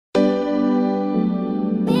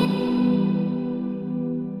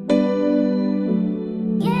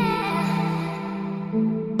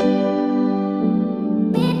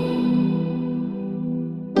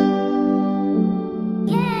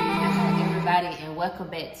welcome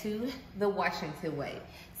back to the Washington Way.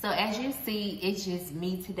 So as you see, it's just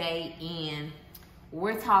me today and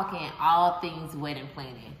we're talking all things wedding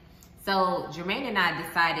planning. So Jermaine and I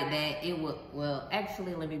decided that it would, well,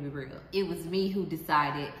 actually, let me be real. It was me who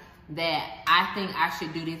decided that I think I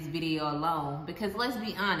should do this video alone because let's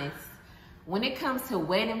be honest, when it comes to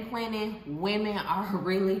wedding planning, women are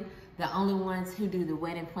really the only ones who do the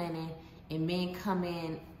wedding planning and men come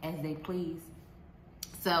in as they please.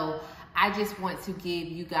 So I just want to give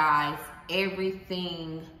you guys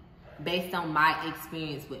everything based on my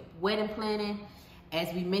experience with wedding planning.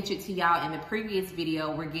 As we mentioned to y'all in the previous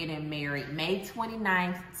video, we're getting married May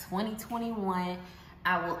 29th, 2021.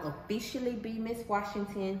 I will officially be Miss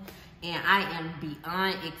Washington and I am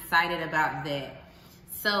beyond excited about that.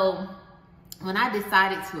 So when I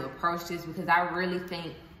decided to approach this, because I really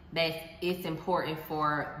think that it's important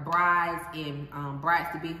for brides and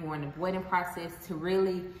brides-to-be who are in the wedding process to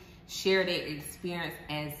really share their experience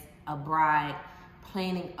as a bride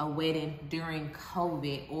planning a wedding during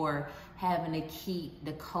COVID or having to keep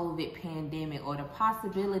the COVID pandemic or the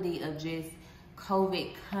possibility of just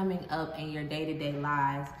COVID coming up in your day-to-day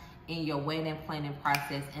lives in your wedding planning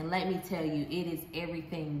process. And let me tell you, it is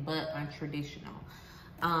everything but untraditional.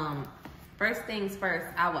 First things first,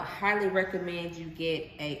 I would highly recommend you get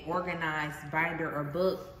a organized binder or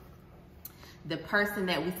book. The person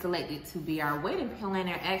that we selected to be our wedding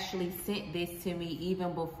planner actually sent this to me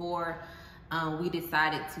even before we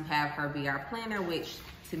decided to have her be our planner, which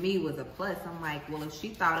to me was a plus. I'm like, well, if she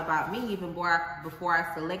thought about me even before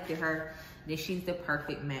I selected her, then she's the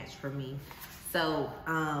perfect match for me. So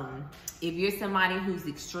if you're somebody who's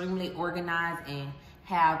extremely organized and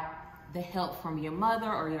have the help from your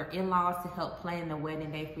mother or your in-laws to help plan the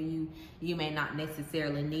wedding day for you, you may not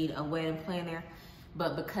necessarily need a wedding planner.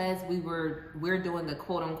 But because we're doing a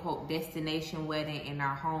quote-unquote destination wedding in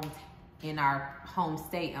our home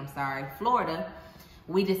state, Florida,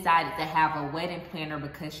 we decided to have a wedding planner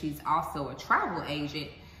because she's also a travel agent.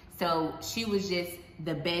 So she was just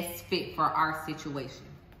the best fit for our situation.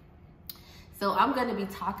 So I'm going to be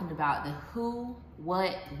talking about the who,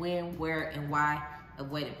 what, when, where, and why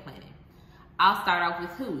of wedding planning. I'll start off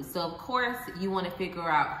with who. So of course you want to figure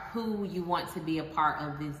out who you want to be a part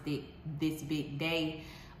of this big day,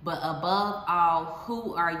 but above all,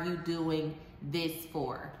 who are you doing this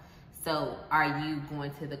for? So are you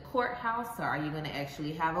going to the courthouse or are you going to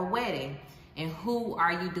actually have a wedding? And who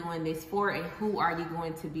are you doing this for and who are you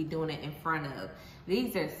going to be doing it in front of?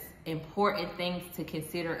 These are important things to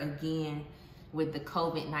consider. Again, with the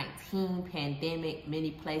COVID-19 pandemic,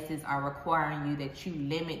 many places are requiring you that you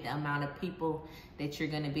limit the amount of people that you're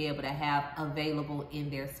going to be able to have available in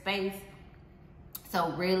their space.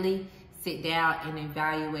 So really sit down and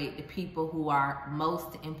evaluate the people who are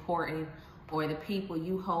most important or the people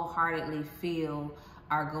you wholeheartedly feel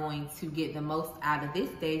are going to get the most out of this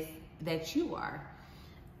day that you are.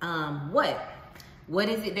 What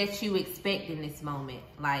is it that you expect in this moment?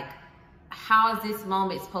 Like, how is this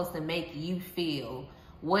moment supposed to make you feel?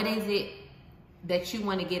 What is it that you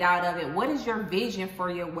want to get out of it? What is your vision for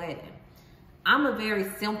your wedding? I'm a very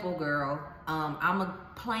simple girl. I'm a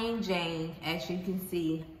plain Jane. As you can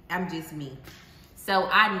see, I'm just me. So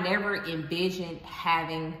I never envisioned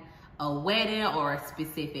having a wedding or a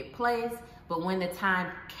specific place. But when the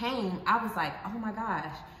time came, I was like, oh my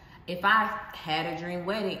gosh, if I had a dream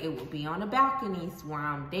wedding, it would be on the balconies where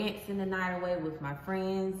I'm dancing the night away with my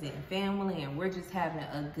friends and family, and we're just having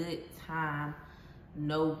a good time.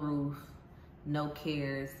 No roof, no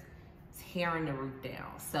cares, tearing the roof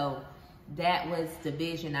down. So that was the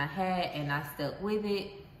vision I had, and I stuck with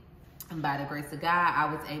it. And by the grace of God,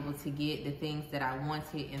 I was able to get the things that I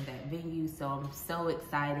wanted in that venue. So I'm so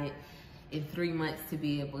excited in 3 months to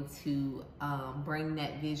be able to bring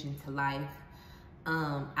that vision to life.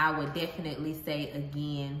 I would definitely say,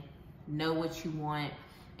 again, know what you want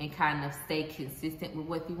and kind of stay consistent with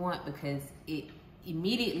what you want, because it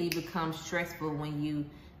immediately becomes stressful when you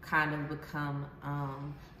kind of become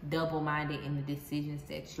double-minded in the decisions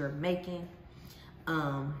that you're making.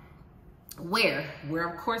 Where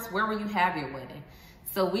will you have your wedding?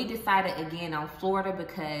 So we decided again on Florida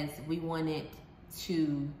because we wanted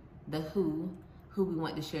to, who we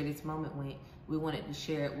want to share this moment with. We wanted to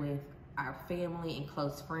share it with our family and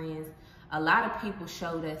close friends. A lot of people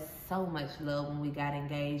showed us so much love when we got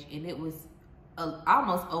engaged, and it was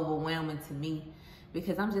almost overwhelming to me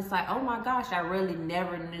because I'm just like, oh my gosh, I really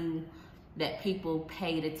never knew that people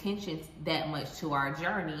paid attention that much to our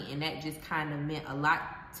journey, and that just kind of meant a lot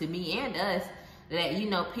to me and us, that, you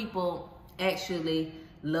know, people actually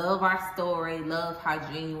love our story, love how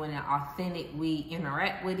genuine and authentic we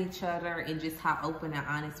interact with each other, and just how open and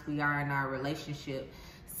honest we are in our relationship.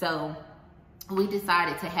 So we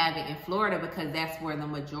decided to have it in Florida because that's where the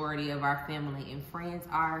majority of our family and friends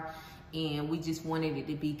are. And we just wanted it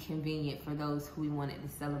to be convenient for those who we wanted to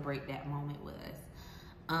celebrate that moment with us.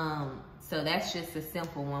 So that's just a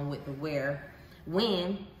simple one with the where.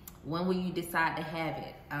 When will you decide to have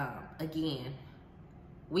it? Again,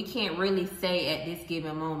 we can't really say at this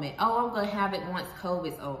given moment, oh, I'm gonna have it once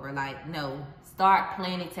COVID's over. Like, no, start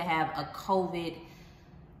planning to have a COVID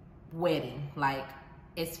wedding. Like,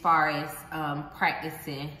 as far as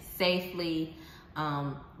practicing safely,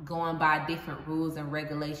 going by different rules and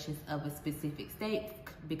regulations of a specific state.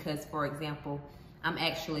 Because, for example, I'm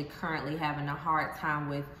actually currently having a hard time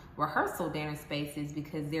with rehearsal dinner spaces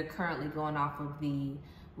because they're currently going off of the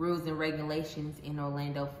rules and regulations in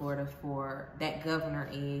Orlando, Florida, for that governor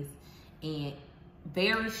is, and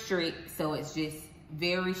very strict. So it's just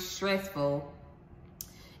very stressful.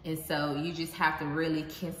 And so you just have to really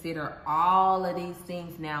consider all of these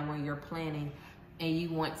things now when you're planning, and you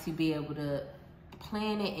want to be able to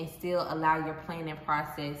plan it and still allow your planning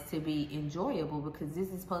process to be enjoyable, because this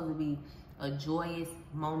is supposed to be a joyous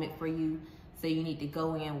moment for you. So you need to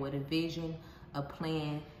go in with a vision, a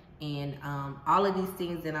plan, and all of these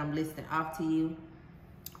things that I'm listing off to you.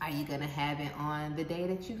 Are you gonna have it on the day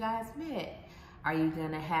that you guys met? Are you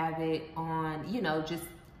gonna have it on, you know, just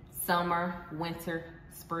summer, winter,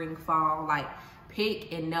 spring, fall? Like,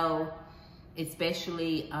 pick and know,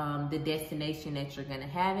 especially the destination that you're gonna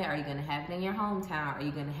have it. Are you gonna have it in your hometown? Are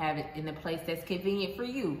you gonna have it in a place that's convenient for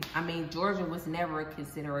you? I mean, Georgia was never a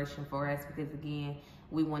consideration for us because, again,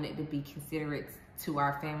 we wanted to be considerate to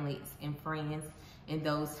our families and friends and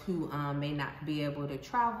those who may not be able to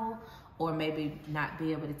travel, or maybe not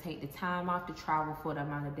be able to take the time off to travel for the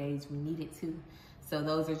amount of days we needed to. So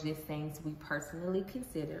those are just things we personally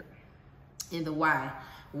considered. And the why.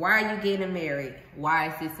 Why are you getting married? Why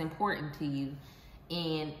is this important to you?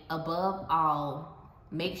 And above all,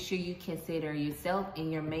 make sure you consider yourself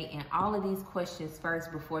and your mate and all of these questions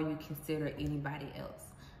first before you consider anybody else.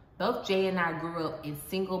 Both Jay and I grew up in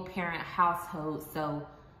single parent households, so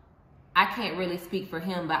I can't really speak for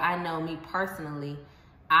him, but I know me personally,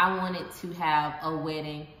 I wanted to have a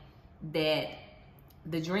wedding that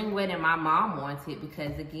the dream wedding my mom wanted,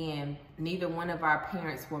 because, again, neither one of our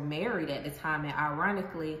parents were married at the time, and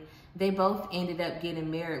ironically, they both ended up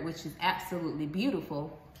getting married, which is absolutely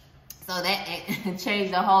beautiful. So that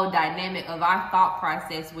changed the whole dynamic of our thought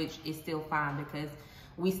process, which is still fine because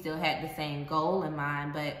we still had the same goal in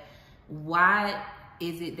mind. But why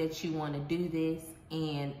is it that you want to do this,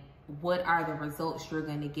 and what are the results you're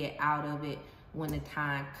going to get out of it when the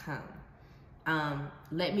time comes?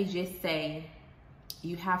 Let me just say,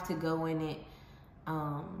 you have to go in it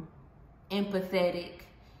empathetic.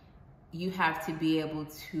 You have to be able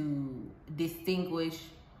to distinguish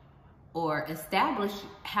or establish,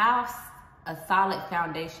 have a solid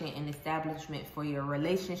foundation and establishment for your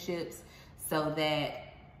relationships, so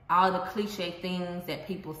that all the cliche things that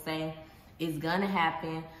people say is gonna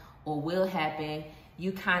happen or will happen,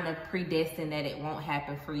 you kind of predestine that it won't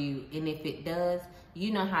happen for you. And if it does,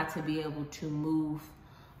 you know how to be able to move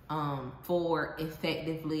forward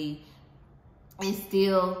effectively and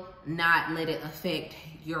still not let it affect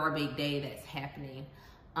your big day that's happening.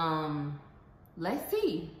 Let's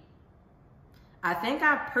see. I think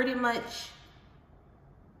I pretty much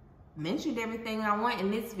mentioned everything I want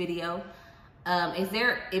in this video.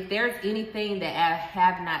 If there's anything that I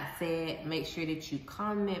have not said, make sure that you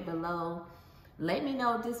comment below. Let me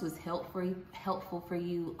know if this was helpful for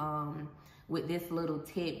you with this little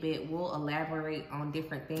tidbit. We'll elaborate on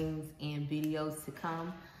different things in videos to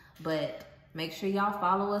come. But make sure y'all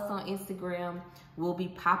follow us on Instagram. We'll be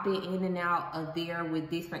popping in and out of there with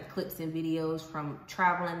different clips and videos from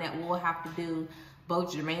traveling that we'll have to do.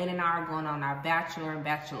 Both Jermaine and I are going on our bachelor and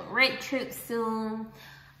bachelorette trip soon.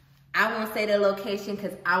 I won't say the location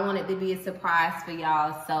because I want it to be a surprise for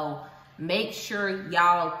y'all. So make sure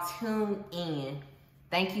y'all tune in.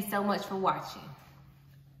 Thank you so much for watching.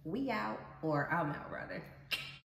 We out, or I'm out rather.